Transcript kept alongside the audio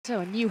So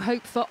a new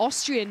hope for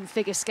Austrian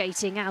figure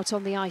skating out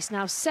on the ice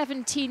now.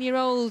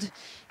 17-year-old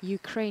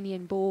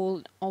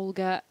Ukrainian-born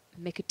Olga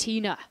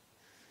Mikutina.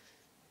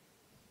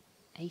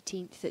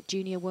 18th at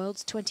Junior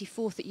Worlds,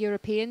 24th at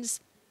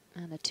Europeans,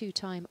 and a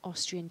two-time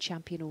Austrian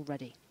champion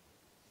already.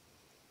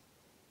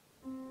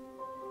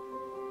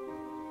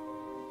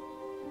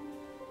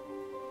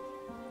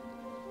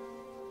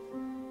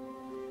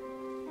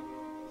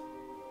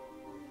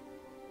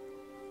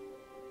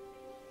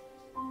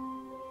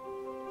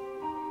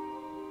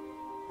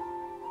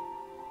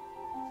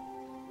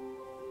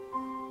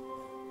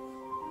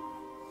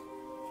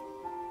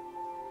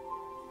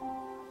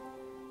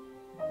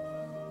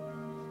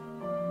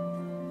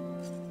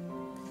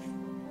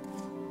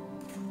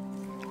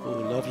 Oh,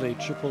 lovely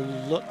triple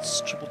Lutz,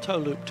 triple toe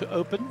loop to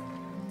open.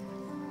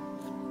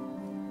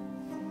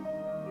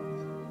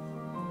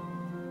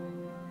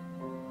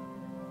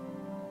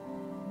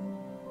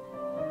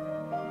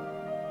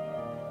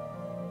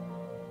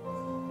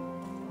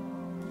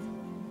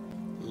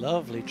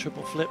 Lovely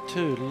triple flip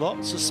too.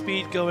 Lots of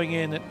speed going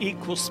in and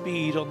equal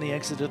speed on the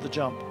exit of the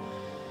jump.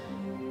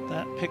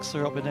 That picks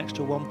her up an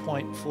extra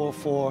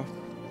 1.44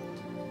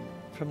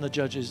 from the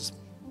judges.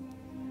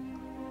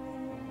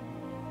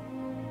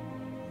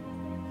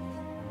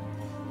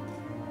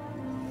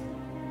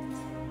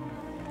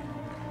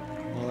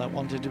 Well, that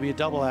wanted to be a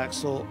double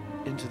axel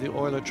into the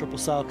Euler triple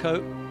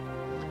salchow.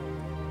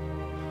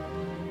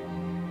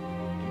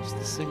 Just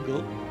the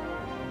single.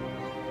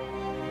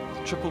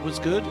 The triple was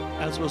good,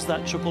 as was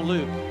that triple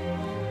loop.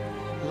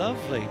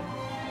 Lovely.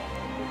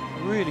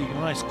 Really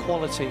nice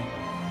quality.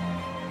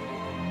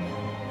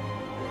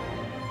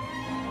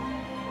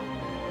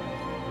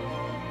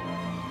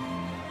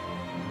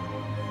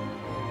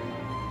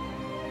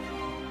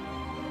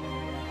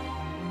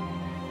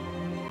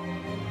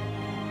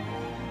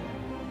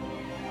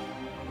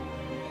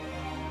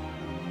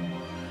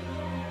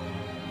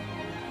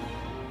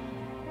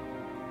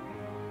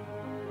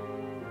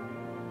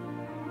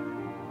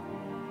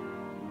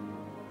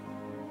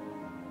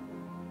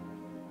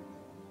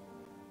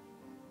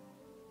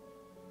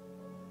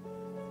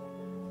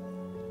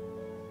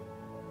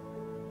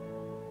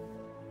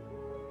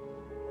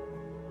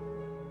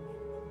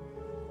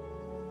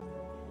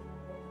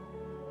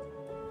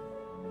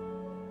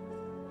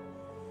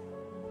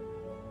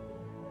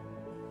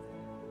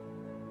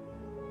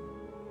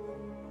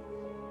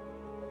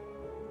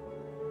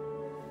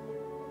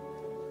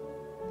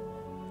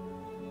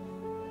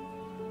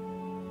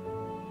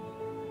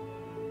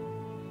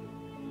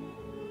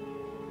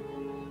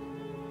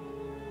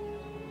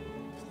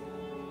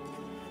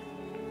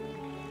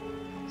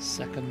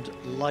 Second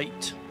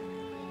light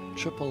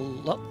triple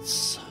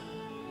Lutz.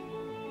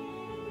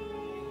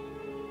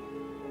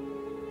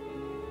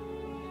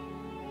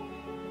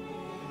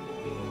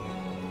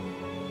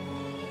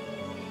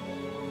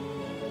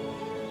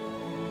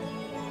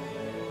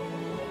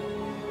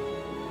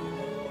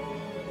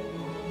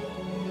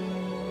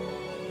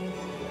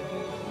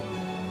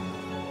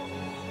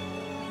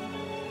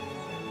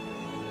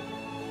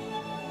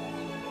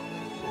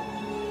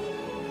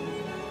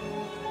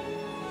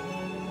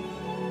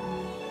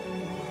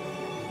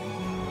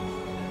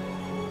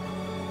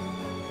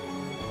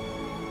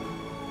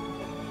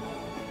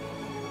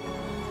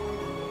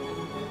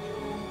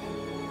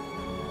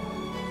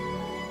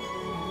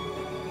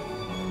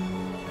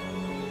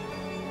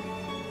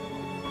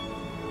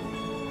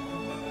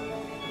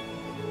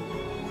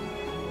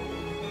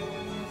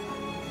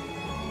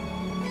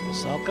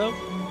 Salchow.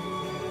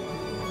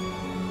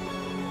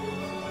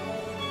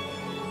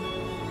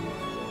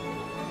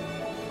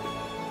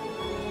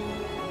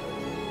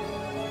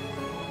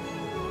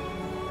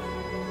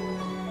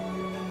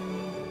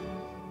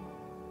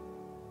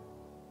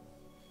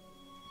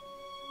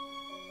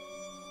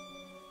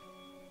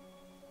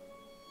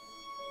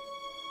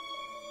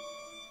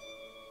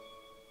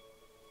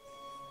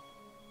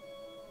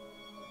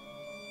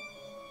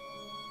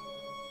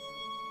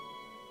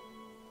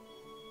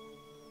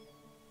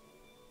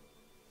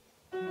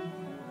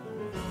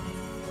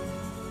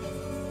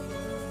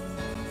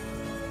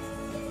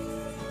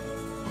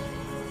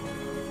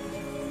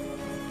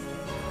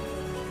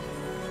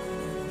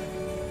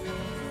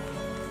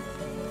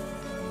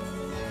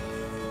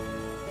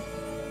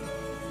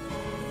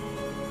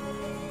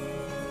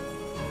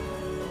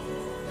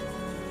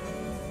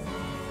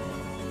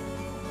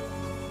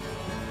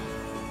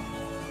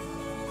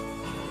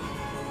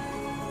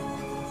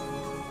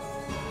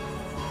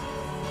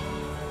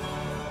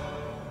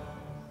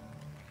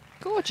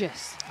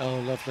 Gorgeous. Oh,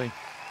 lovely.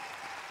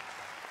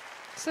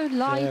 So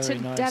light Very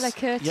and nice.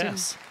 delicate.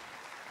 Yes.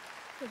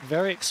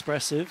 Very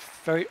expressive,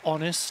 very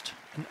honest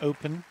and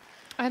open.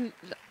 And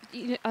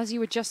you know, as you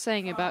were just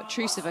saying about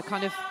Trusova,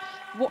 kind of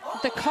what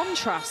the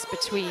contrast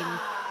between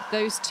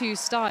those two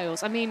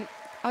styles. I mean,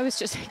 I was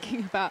just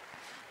thinking about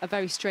a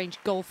very strange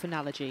golf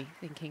analogy,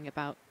 thinking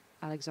about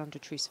Alexandra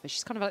Trusova.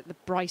 She's kind of like the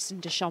Bryson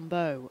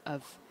DeChambeau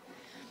of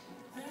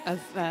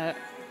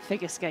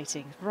figure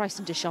skating.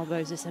 Bryson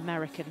DeChambeau's this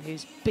American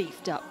who's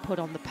beefed up, put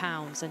on the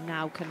pounds, and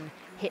now can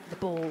hit the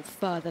ball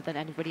further than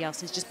anybody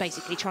else. He's just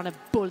basically trying to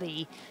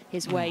bully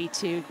his way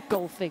to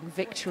golfing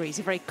victories.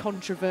 A very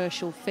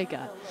controversial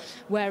figure.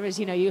 Whereas,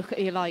 you know, you look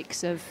at your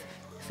likes of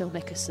Phil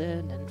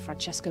Mickelson and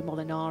Francesco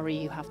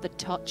Molinari, who have the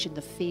touch and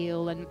the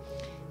feel, and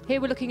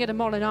here we're looking at a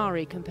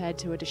Molinari compared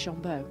to a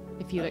DeChambeau.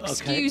 If you'll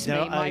excuse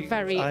me, my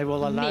very I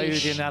will allow you the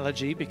niche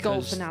analogy because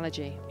golf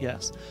analogy.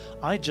 Yes,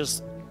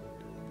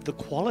 the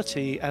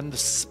quality and the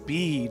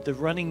speed, the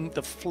running,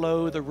 the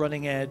flow, the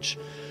running edge.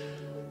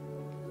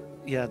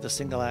 Yeah, the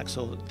single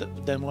axel.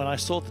 Then when I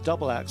saw the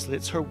double axel,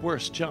 it's her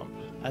worst jump,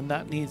 and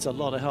that needs a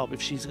lot of help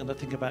if she's going to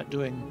think about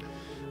doing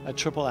a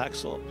triple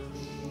axel.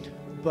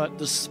 But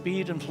the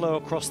speed and flow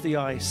across the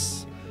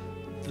ice,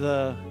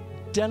 the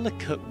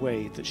delicate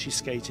way that she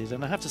skated,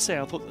 and I have to say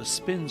I thought the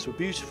spins were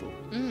beautiful.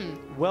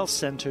 Well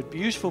centered,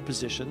 beautiful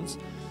positions.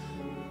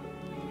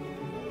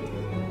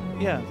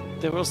 Yeah,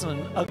 there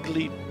wasn't an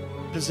ugly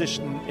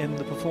position in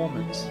the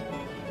performance.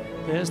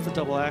 There's the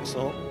double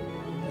axel.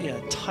 Yeah,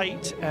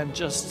 tight and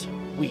just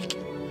weak.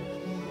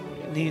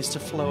 It needs to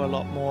flow a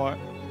lot more.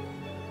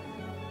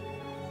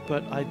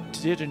 But I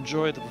did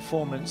enjoy the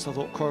performance. I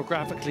thought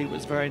choreographically it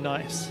was very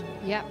nice.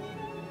 Yep.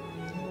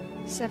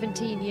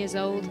 17 years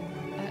old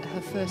at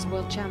her first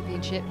World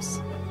Championships.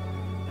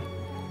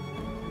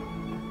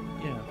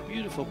 Yeah,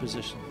 beautiful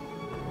position.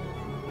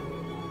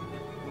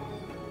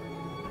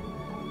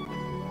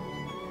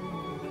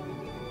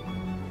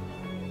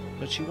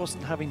 But she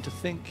wasn't having to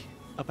think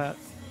about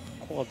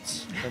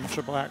quads and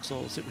triple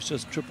axels. It was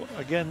just triple,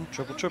 again,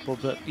 triple, triple,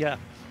 but yeah.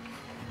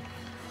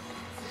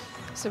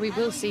 So we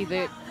will see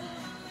the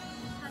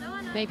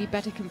maybe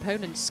better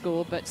components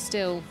score, but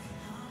still.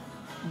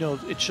 No,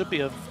 it should be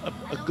a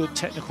good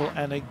technical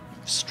and a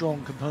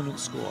strong component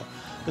score.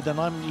 But then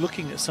I'm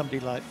looking at somebody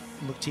like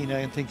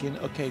Mikutina and thinking,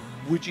 okay,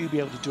 would you be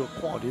able to do a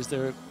quad? Is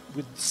there,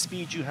 with the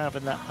speed you have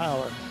and that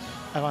power?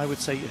 And I would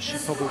say yes, she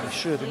probably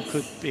should and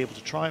could be able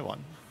to try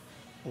one,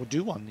 or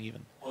do one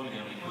even.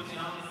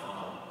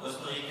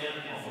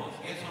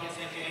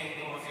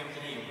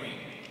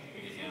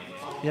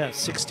 Yeah,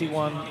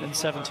 61 and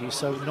 70,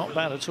 so not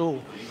bad at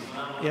all.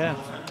 Yeah,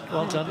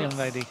 well done, young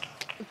lady.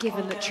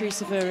 Given that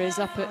Trusova is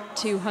up at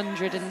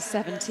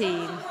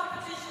 217.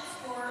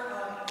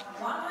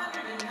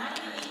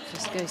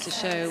 Just goes to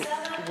show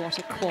what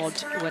a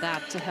quad would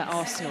add to her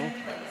arsenal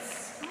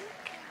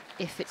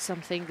if it's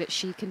something that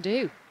she can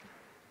do.